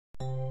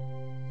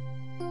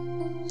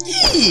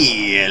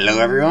Hello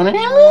everyone, and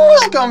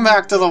welcome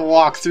back to the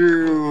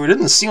walkthrough. It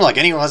didn't seem like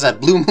anyone was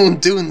at Blue Moon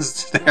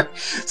Dunes there,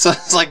 so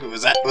it's like,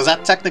 was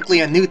that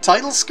technically a new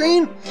title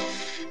screen?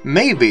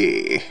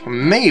 Maybe.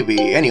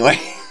 Anyway,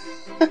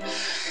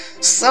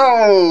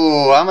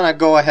 so I'm gonna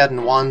go ahead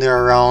and wander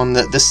around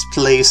this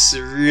place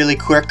really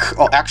quick.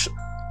 Oh, actually,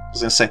 I was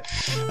gonna say,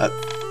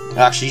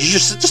 actually, you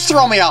just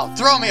throw me out.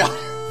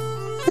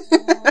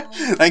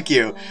 Thank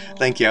you.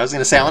 I was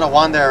gonna say I'm gonna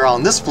wander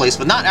around this place,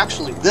 but not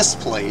actually this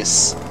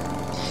place.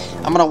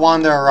 I'm gonna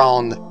wander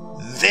around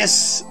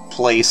this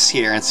place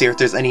here and see if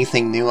there's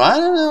anything new. I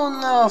don't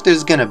know if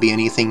there's gonna be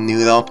anything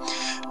new though.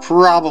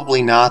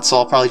 Probably not. So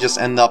I'll probably just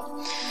end up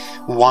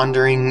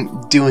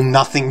wandering, doing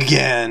nothing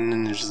again,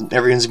 and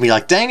everyone's gonna be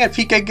like, "Dang it,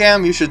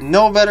 PkGam, you should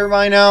know better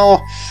by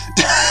now."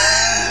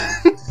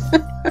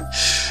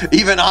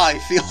 Even I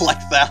feel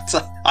like that.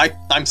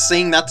 I'm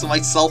saying that to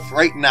myself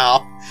right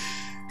now.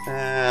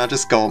 I'll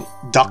just go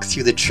duck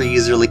through the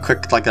trees really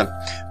quick, like a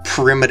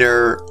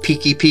perimeter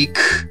peeky peek.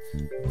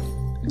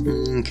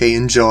 Okay,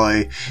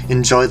 enjoy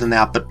the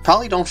nap, but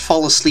probably don't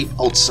fall asleep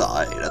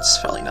outside. That's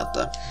probably not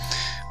the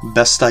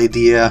best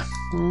idea.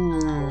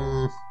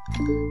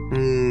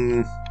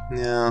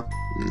 Yeah.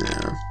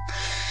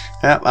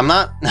 I'm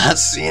not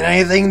seeing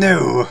anything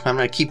new. I'm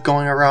gonna keep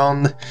going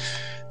around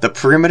the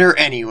perimeter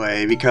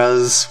anyway,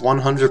 because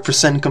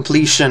 100%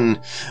 completion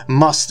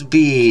must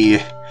be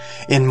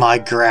in my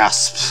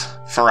grasp,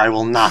 for I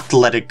will not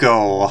let it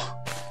go.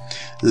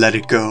 Let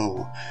it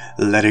go.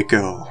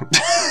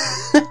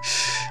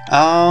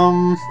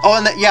 Oh,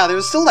 and yeah, there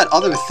was still that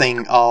other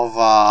thing of,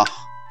 was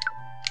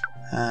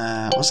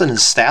it in the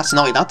stats?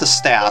 No, not the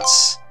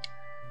stats.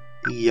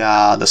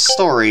 The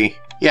story.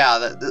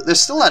 Yeah, there's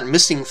still that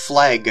missing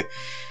flag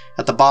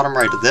at the bottom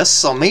right of this,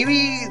 so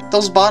maybe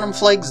those bottom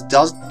flags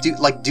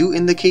do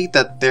indicate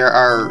that there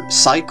are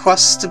side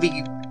quests to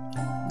be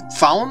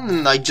found,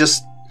 and I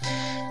just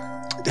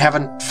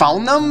haven't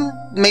found them?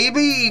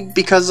 Maybe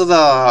because of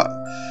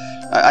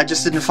I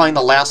just didn't find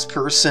the last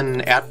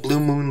person at Blue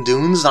Moon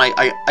Dunes, and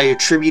I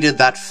attributed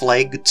that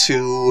flag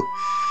to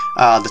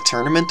the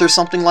tournament or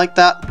something like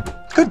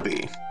that. Could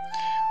be.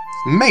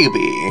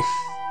 Maybe.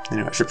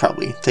 Anyway, I should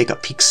probably take a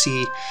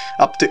peek-see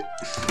up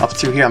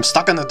through here. I'm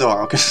stuck in the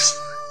door, okay?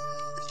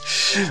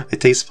 My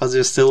taste buds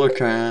are still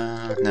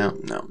no,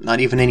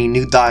 not even any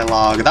new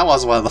dialogue. That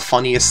was one of the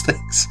funniest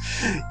things.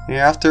 You're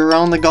after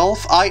around the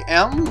Gulf? I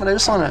am, but I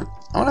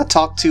wanna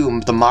talk to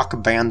the mock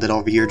bandit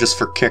over here just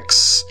for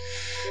kicks.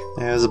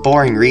 It was a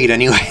boring read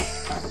anyway.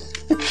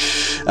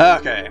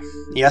 Okay,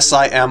 yes,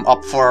 I am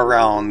up for a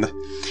round,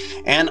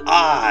 and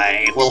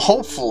I will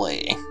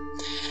hopefully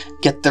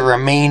get the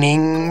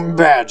remaining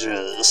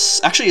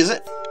badges. Actually, is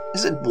it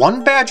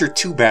one badge or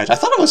two badges? I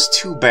thought it was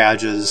two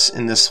badges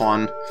in this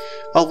one.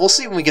 Well, we'll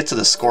see when we get to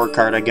the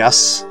scorecard, I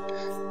guess.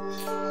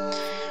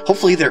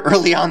 Hopefully they're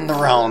early on in the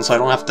round, so I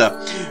don't have to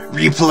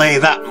replay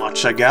that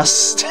much, I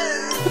guess.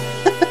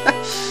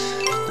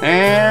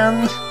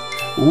 And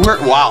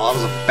wow, that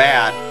was a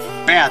bad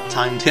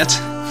timed hit.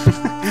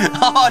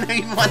 Oh, no,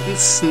 he went in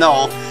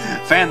snow.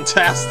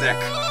 Fantastic.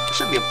 I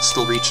should be able to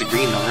still reach the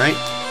green though, right?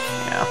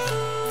 Yeah.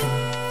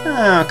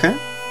 Okay.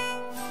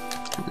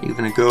 I'm even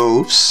gonna go,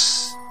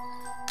 oops.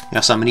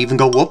 Yes, I'm gonna even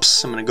go,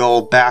 whoops. I'm gonna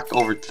go back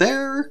over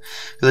there,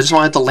 because I just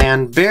wanted to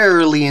land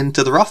barely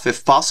into the rough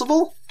if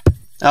possible.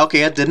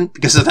 Okay, it didn't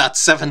because of that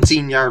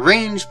 17-yard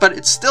range, but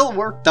it still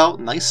worked out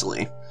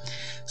nicely.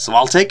 So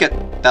I'll take it.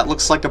 That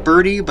looks like a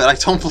birdie, but I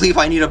don't believe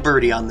I need a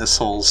birdie on this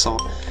hole, so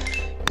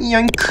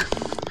yank.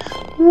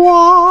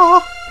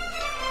 Wah!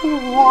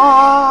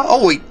 Wah!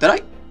 Oh wait,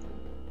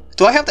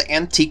 do I have the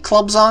antique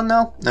clubs on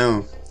now?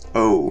 No.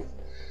 Oh.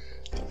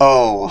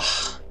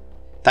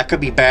 That could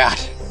be bad.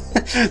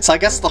 So I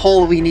guess the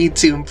hole we need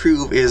to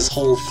improve is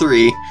hole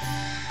 3.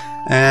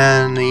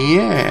 And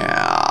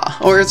yeah.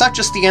 Or is that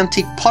just the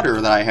antique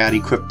putter that I had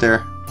equipped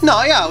there?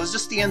 No, yeah, it was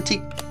just the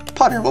antique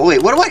putter. Well,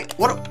 wait,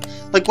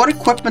 what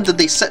equipment did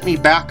they set me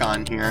back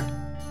on here?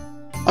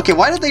 Okay,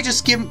 why did they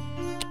just give...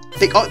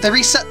 They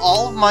reset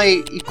all of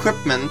my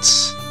equipment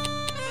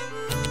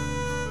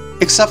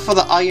except for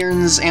the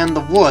irons and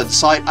the wood,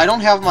 so I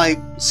don't have my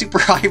super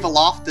high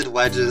lofted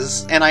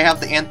wedges, and I have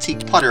the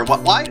antique putter.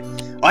 Why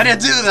did it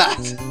do that?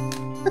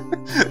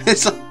 It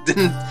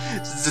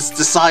just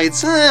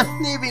decides,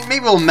 maybe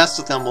we'll mess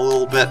with him a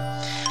little bit.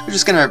 We're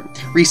just gonna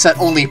reset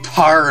only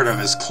part of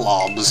his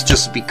clubs,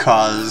 just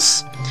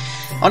because.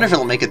 I wonder if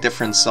it'll make a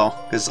difference though,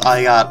 because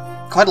I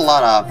got quite a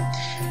lot of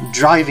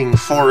driving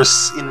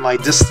force in my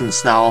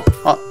distance now.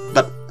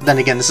 But then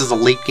again, this is a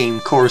late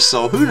game course,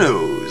 so who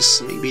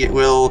knows? Maybe it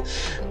will,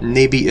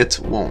 maybe it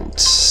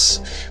won't.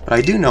 What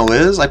I do know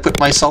is I put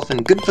myself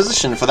in good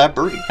position for that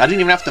birdie. I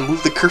didn't even have to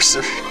move the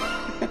cursor.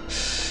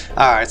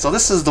 Alright, so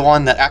this is the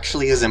one that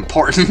actually is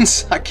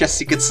important, I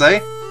guess you could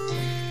say.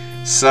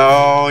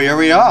 So, here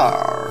we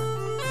are.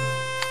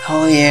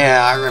 Oh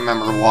yeah, I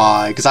remember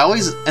why. Because I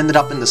always ended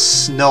up in the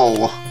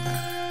snow.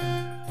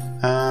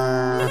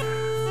 How's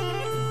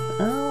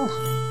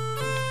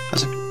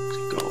it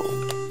go?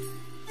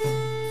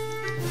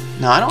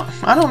 No, I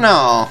don't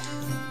know.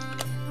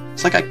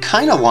 It's like I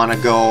kind of want to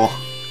go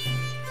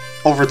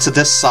over to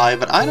this side,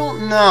 but I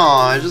don't know.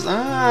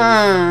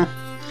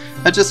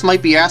 I just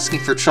might be asking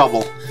for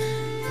trouble.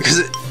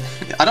 Because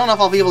I don't know if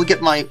I'll be able to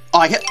get my... Oh,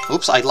 I hit...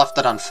 Oops, I left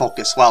that on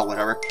focus. Well,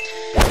 whatever.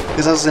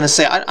 Because I was going to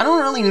say, I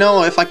don't really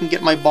know if I can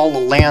get my ball to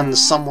land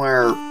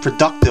somewhere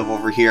productive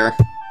over here.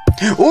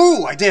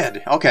 Ooh, I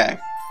did! Okay.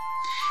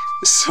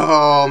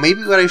 So,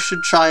 maybe what I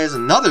should try is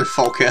another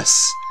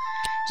focus.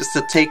 Just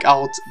to take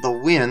out the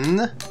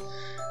wind.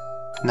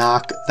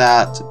 Knock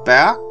that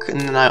back. And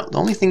then the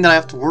only thing that I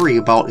have to worry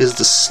about is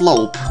the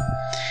slope.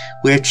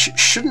 Which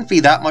shouldn't be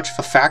that much of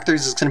a factor,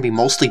 it's going to be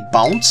mostly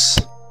bounce.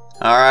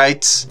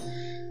 Alright.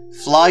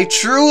 Fly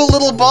true,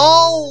 little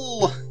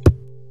ball!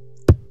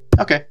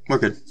 Okay, we're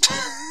good.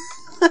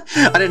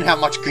 I didn't have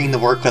much green to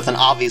work with, and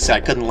obviously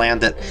I couldn't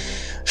land it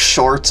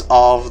short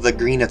of the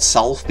green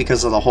itself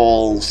because of the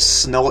whole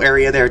snow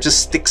area there. It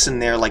just sticks in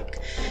there like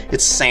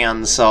it's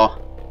sand, so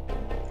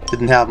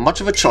didn't have much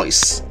of a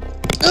choice.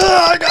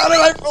 I got it!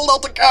 I filled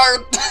out the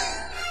card!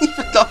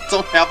 Even though I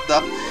don't have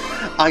the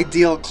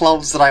ideal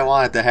clubs that I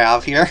wanted to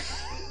have here.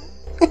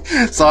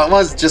 So it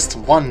was just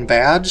one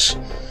badge.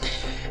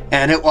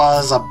 And it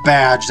was a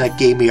badge that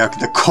gave me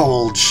the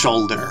cold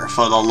shoulder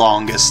for the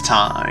longest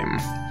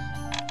time.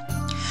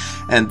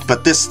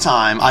 But this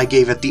time, I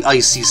gave it the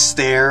icy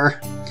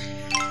stare,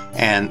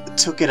 and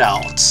took it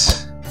out.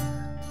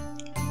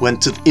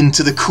 Went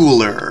into the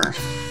cooler.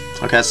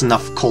 Okay, that's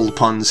enough cold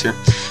puns here.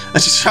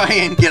 Let's try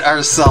and get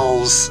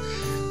ourselves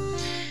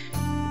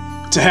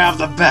to have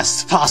the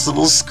best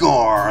possible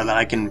score that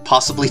I can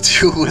possibly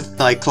do with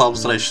my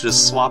clubs that I should have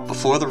swapped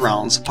before the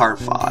rounds, par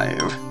 5.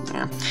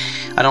 Yeah.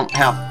 I don't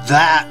have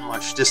that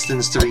much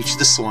distance to reach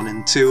this one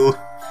into.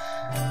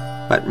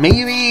 But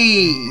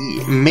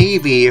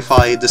maybe if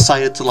I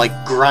decided to like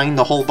grind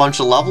a whole bunch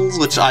of levels,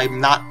 which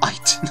I'm not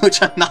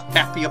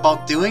happy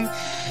about doing,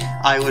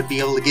 I would be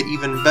able to get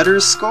even better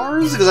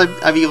scores because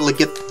I'd be able to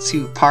get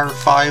to par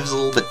 5s a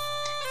little bit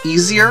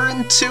easier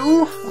in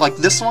 2, like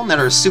this one, that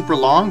are super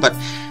long. But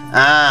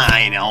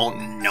I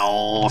don't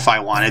know if I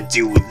want to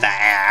do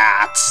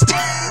that,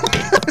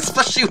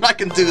 especially when I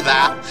can do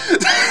that.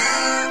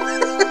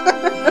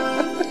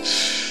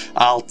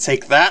 I'll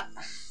take that.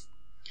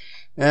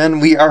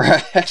 And we are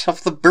ahead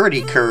of the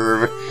birdie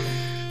curve.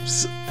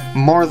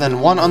 More than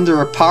 1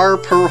 under a par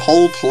per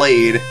hole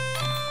played.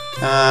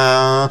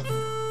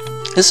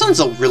 This one's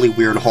a really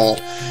weird hole,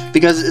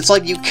 because it's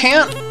like you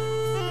can't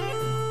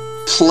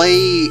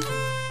play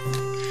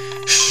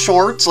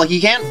short, like you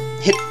can't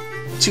hit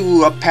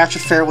to a patch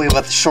of fairway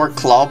with a short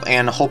club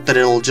and hope that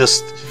it'll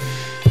just,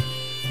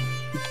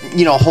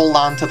 you know, hold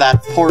on to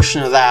that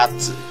portion of that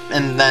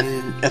and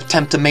then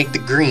attempt to make the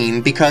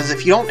green, because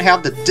if you don't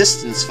have the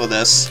distance for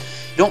this,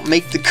 you don't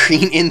make the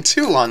green in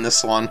 2 on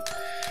this one.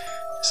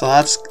 So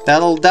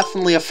that'll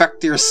definitely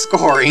affect your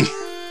scoring.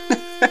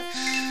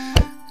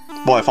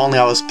 Boy, if only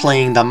I was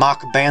playing the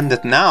Mock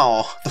Bandit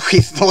now,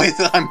 the way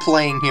that I'm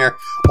playing here.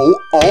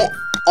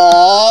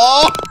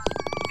 Oh!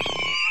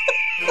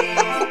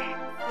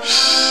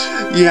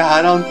 Yeah,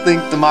 I don't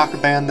think the Mock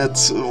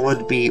Bandit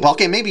would be... Well,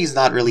 okay, maybe he's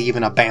not really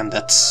even a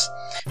bandit.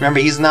 Remember,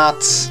 he's not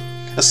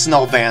a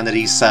snow bandit,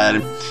 he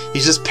said.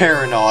 He's just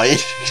paranoid.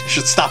 You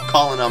should stop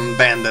calling them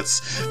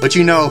bandits. But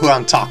you know who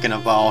I'm talking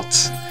about.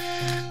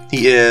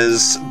 He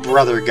is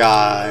Brother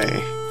Guy.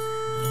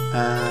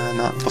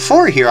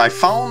 Before here, I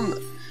found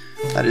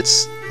that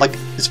it's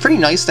pretty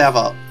nice to have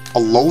a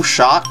low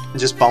shot and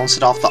just bounce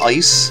it off the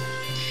ice.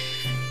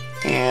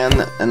 And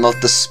let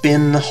the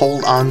spin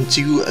hold on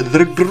to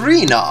the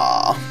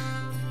greener.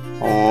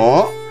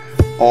 Oh,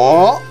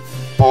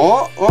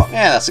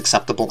 yeah, that's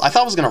acceptable. I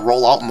thought I was gonna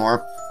roll out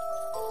more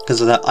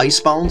because of that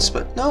ice bounce,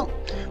 but no,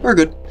 we're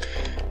good.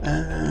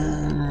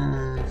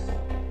 I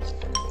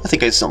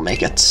think I'd still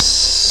make it.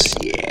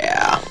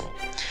 Yeah.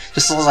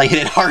 Just as long as I hit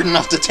it hard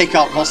enough to take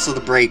out most of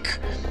the break.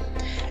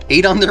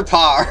 8 under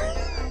par.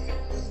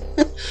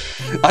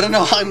 I don't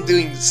know how I'm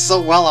doing so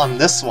well on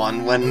this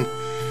one when,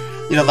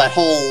 you know, that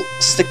whole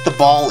stick the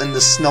ball in the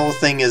snow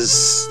thing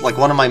is like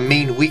one of my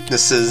main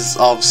weaknesses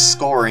of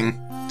scoring.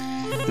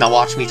 Now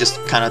watch me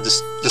just kind of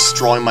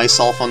destroy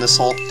myself on this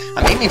hole.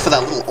 I'm aiming for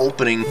that little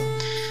opening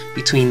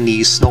between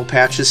these snow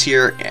patches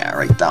here. Yeah,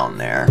 right down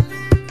there.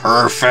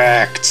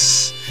 Perfect!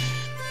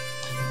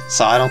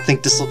 So I don't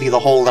think this will be the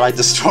hole that I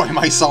destroy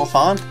myself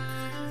on.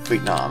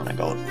 Wait, no, I'm gonna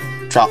go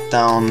drop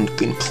down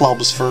in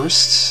clubs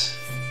first.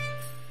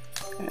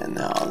 And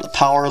now the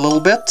power a little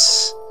bit.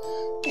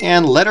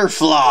 And let her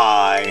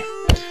fly!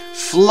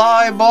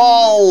 Fly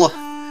ball!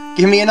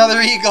 Give me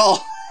another eagle!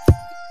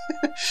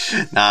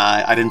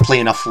 Nah, I didn't play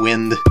enough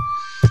wind.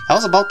 That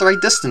was about the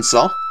right distance,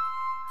 though.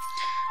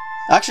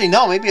 Actually,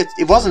 no, maybe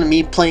it wasn't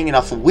me playing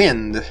enough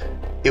wind.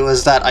 It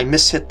was that I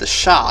mishit the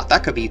shot.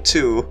 That could be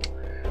too.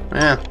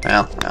 Well.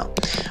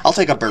 I'll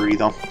take a birdie,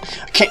 though.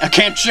 I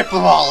can't chip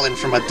them all in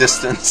from a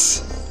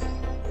distance.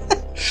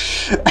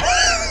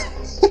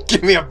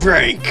 Give me a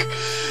break.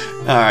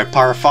 Alright,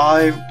 par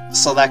 5.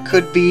 So that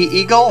could be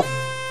eagle?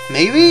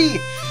 Maybe?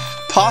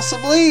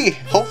 Possibly?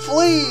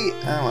 Hopefully?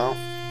 Oh well.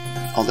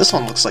 Oh, this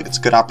one looks like it's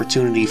a good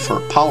opportunity for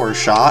a power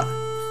shot.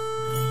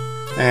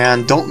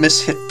 And don't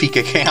miss hit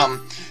PkGam.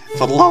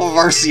 For the love of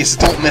Arceus,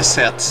 don't miss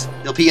hit.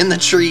 You'll be in the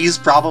trees,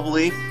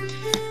 probably.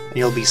 And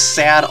you'll be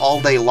sad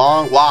all day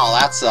long. Wow,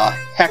 that's a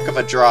heck of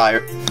a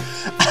drive.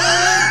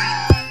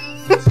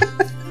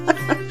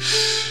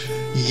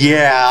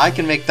 Yeah, I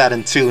can make that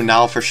in 2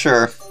 now, for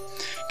sure.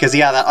 Because,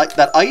 yeah,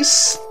 that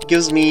ice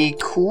gives me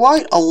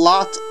quite a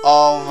lot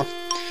of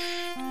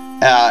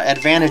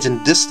advantage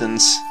in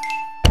distance.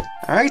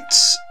 Alright.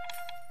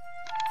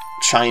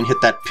 Try and hit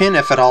that pin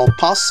if at all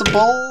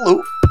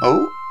possible.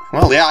 Oh,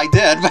 well, yeah, I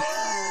did.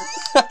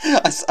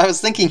 I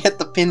was thinking hit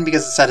the pin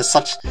because it's at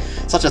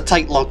such a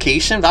tight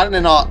location, but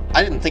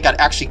I didn't think I'd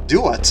actually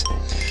do it.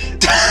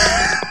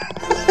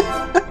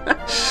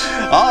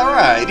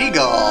 Alright,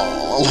 Eagle!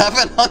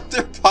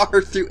 1100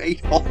 power through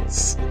 8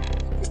 holes.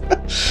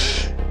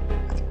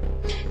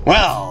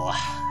 Well,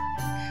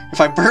 if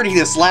I birdie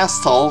this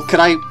last hole, could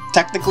I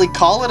technically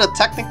call it a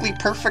technically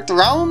perfect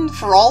round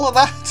for all of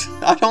that?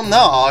 I don't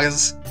know,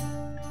 because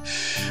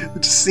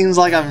it just seems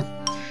like I'm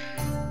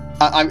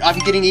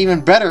getting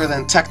even better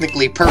than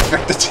technically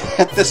perfect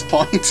at this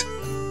point.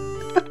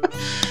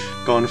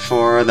 Going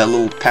for that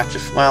little patch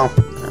of, well,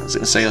 I was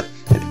gonna say,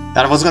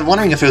 I was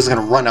wondering if it was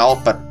gonna run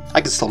out, but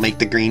I could still make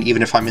the green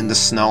even if I'm in the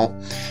snow,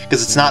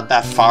 because it's not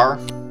that far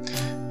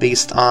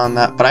based on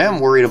that. But I am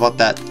worried about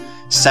that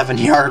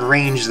 7-yard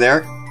range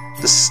there.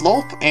 The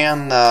slope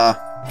and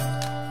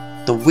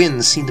the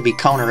wind seem to be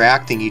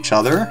counteracting each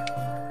other.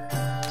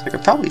 So I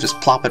could probably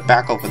just plop it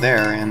back over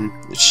there, and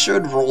it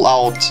should roll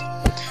out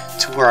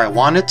to where I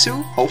want it to,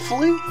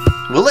 hopefully.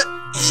 Will it?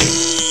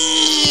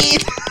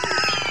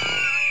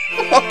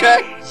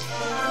 Okay.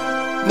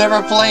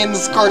 Never playing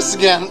this course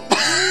again.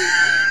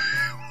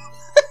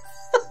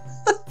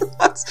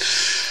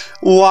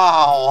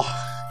 Wow.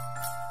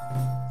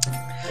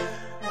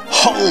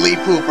 Holy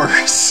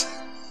poopers.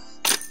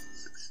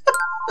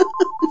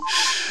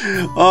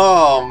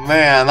 Oh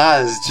man,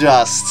 that is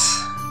just...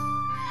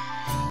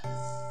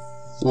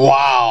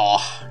 wow.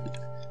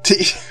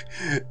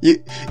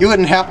 You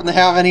wouldn't happen to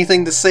have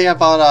anything to say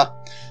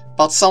about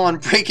someone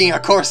breaking a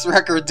course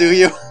record, do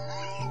you?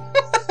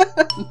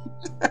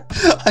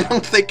 I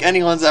don't think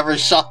anyone's ever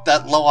shot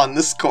that low on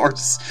this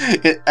course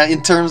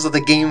in terms of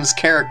the game's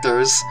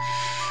characters.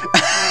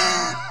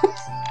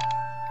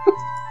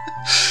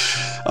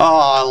 Oh,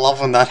 I love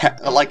when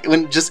that like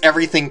when just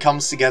everything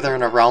comes together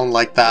in a round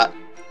like that.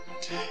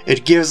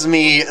 It gives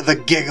me the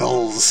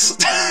giggles.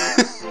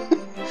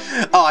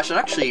 Oh, I should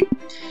actually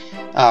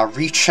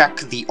recheck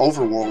the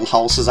overworld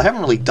houses. I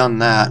haven't really done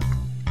that.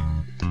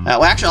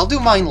 Well, actually, I'll do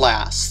mine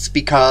last,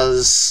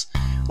 because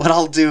what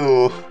I'll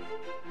do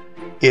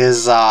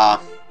is,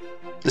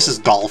 this is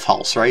Golf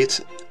House, right?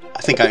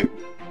 I think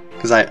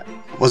because I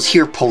was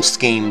here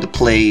post-game to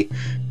play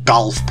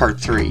Golf Part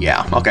 3,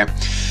 yeah, okay.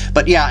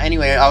 But yeah,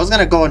 anyway, I was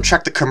gonna go and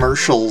check the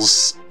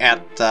commercials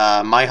at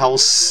my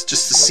house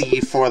just to see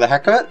for the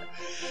heck of it.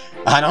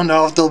 I don't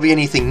know if there'll be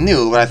anything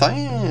new, but I thought,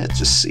 let's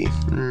just see.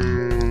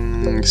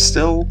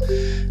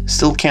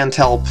 Still can't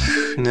help.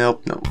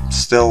 Nope.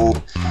 Still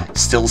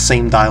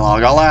same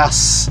dialogue.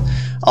 Alas.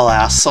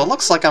 So it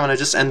looks like I'm gonna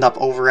just end up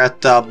over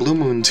at Blue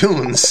Moon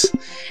Tunes,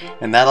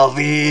 and that'll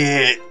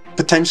be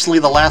potentially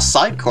the last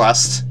side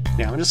quest.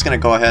 Yeah, I'm just gonna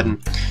go ahead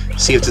and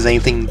see if there's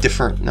anything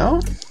different.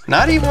 No?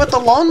 Not even with the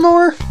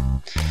lawnmower?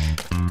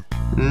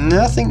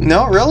 Nothing?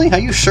 No, really? Are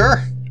you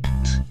sure?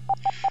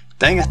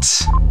 Dang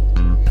it.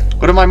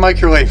 What am I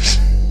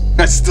microwaving?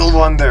 I still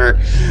wonder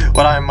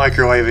what I'm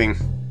microwaving.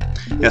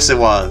 Yes, it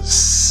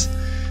was.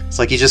 It's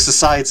like he just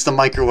decides to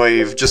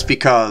microwave just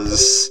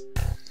because.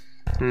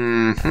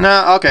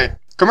 Nah, okay.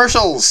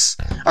 Commercials!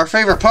 Our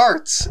favorite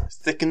part!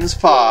 Thickens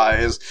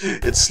pies.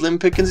 It's Slim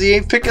Pickens, he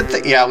ain't pickin'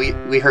 yeah,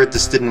 we heard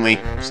this, didn't we?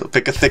 So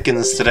pick a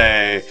Thickens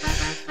today.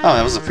 Oh,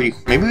 that was a pretty...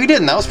 maybe we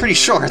didn't, that was pretty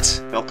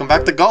short. Welcome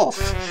back to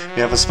Golf.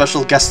 We have a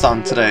special guest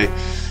on today.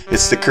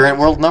 It's the current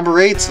world number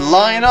 8,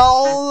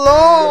 Lionel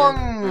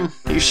Long!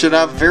 You should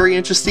have very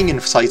interesting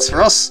insights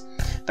for us.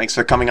 Thanks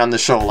for coming on the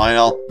show,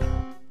 Lionel.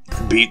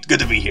 Good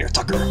to be here,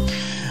 Tucker.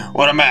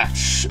 What a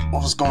match.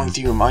 What was going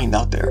through your mind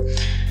out there?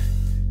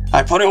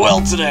 I put it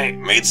well today.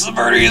 Made some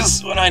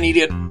birdies when I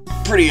needed.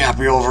 Pretty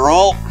happy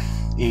overall.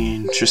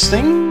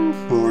 Interesting.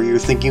 What were you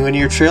thinking when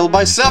you were trailed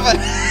by 7?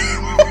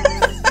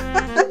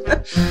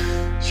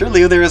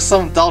 Surely there is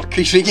some doubt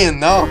creeping in,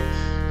 no?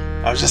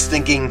 I was just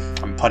thinking,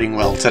 I'm putting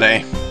well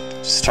today.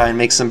 Just try and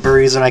make some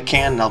birdies when I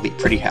can, and I'll be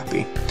pretty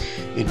happy.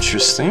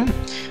 Interesting.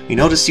 We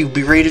noticed you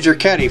berated your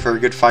caddy for a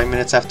good 5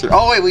 minutes after...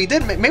 oh wait, we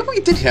did... maybe we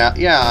did hear...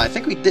 yeah, I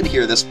think we did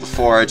hear this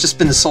before. It's just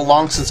been so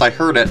long since I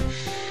heard it.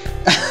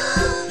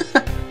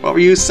 What were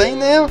you saying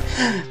now?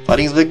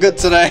 Putting's been good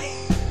today.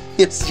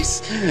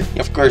 Yes,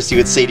 of course you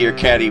would say to your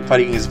caddy,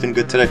 putting has been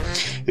good today.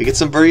 We get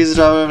some birdies.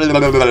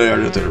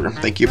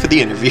 Thank you for the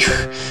interview.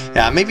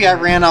 Yeah, maybe I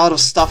ran out of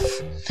stuff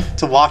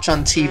to watch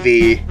on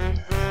TV.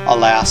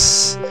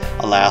 Alas.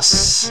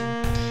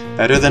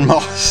 Better than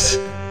most.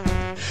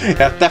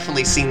 I've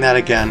definitely seen that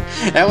again.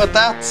 And with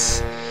that,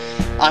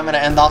 I'm going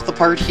to end off the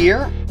part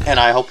here. and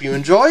I hope you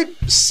enjoyed.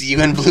 See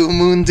you in Blue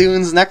Moon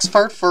Dunes next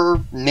part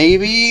for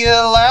maybe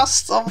the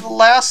last of the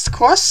last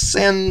quests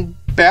and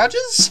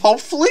badges,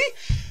 hopefully.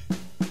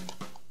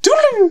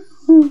 Toodaloo!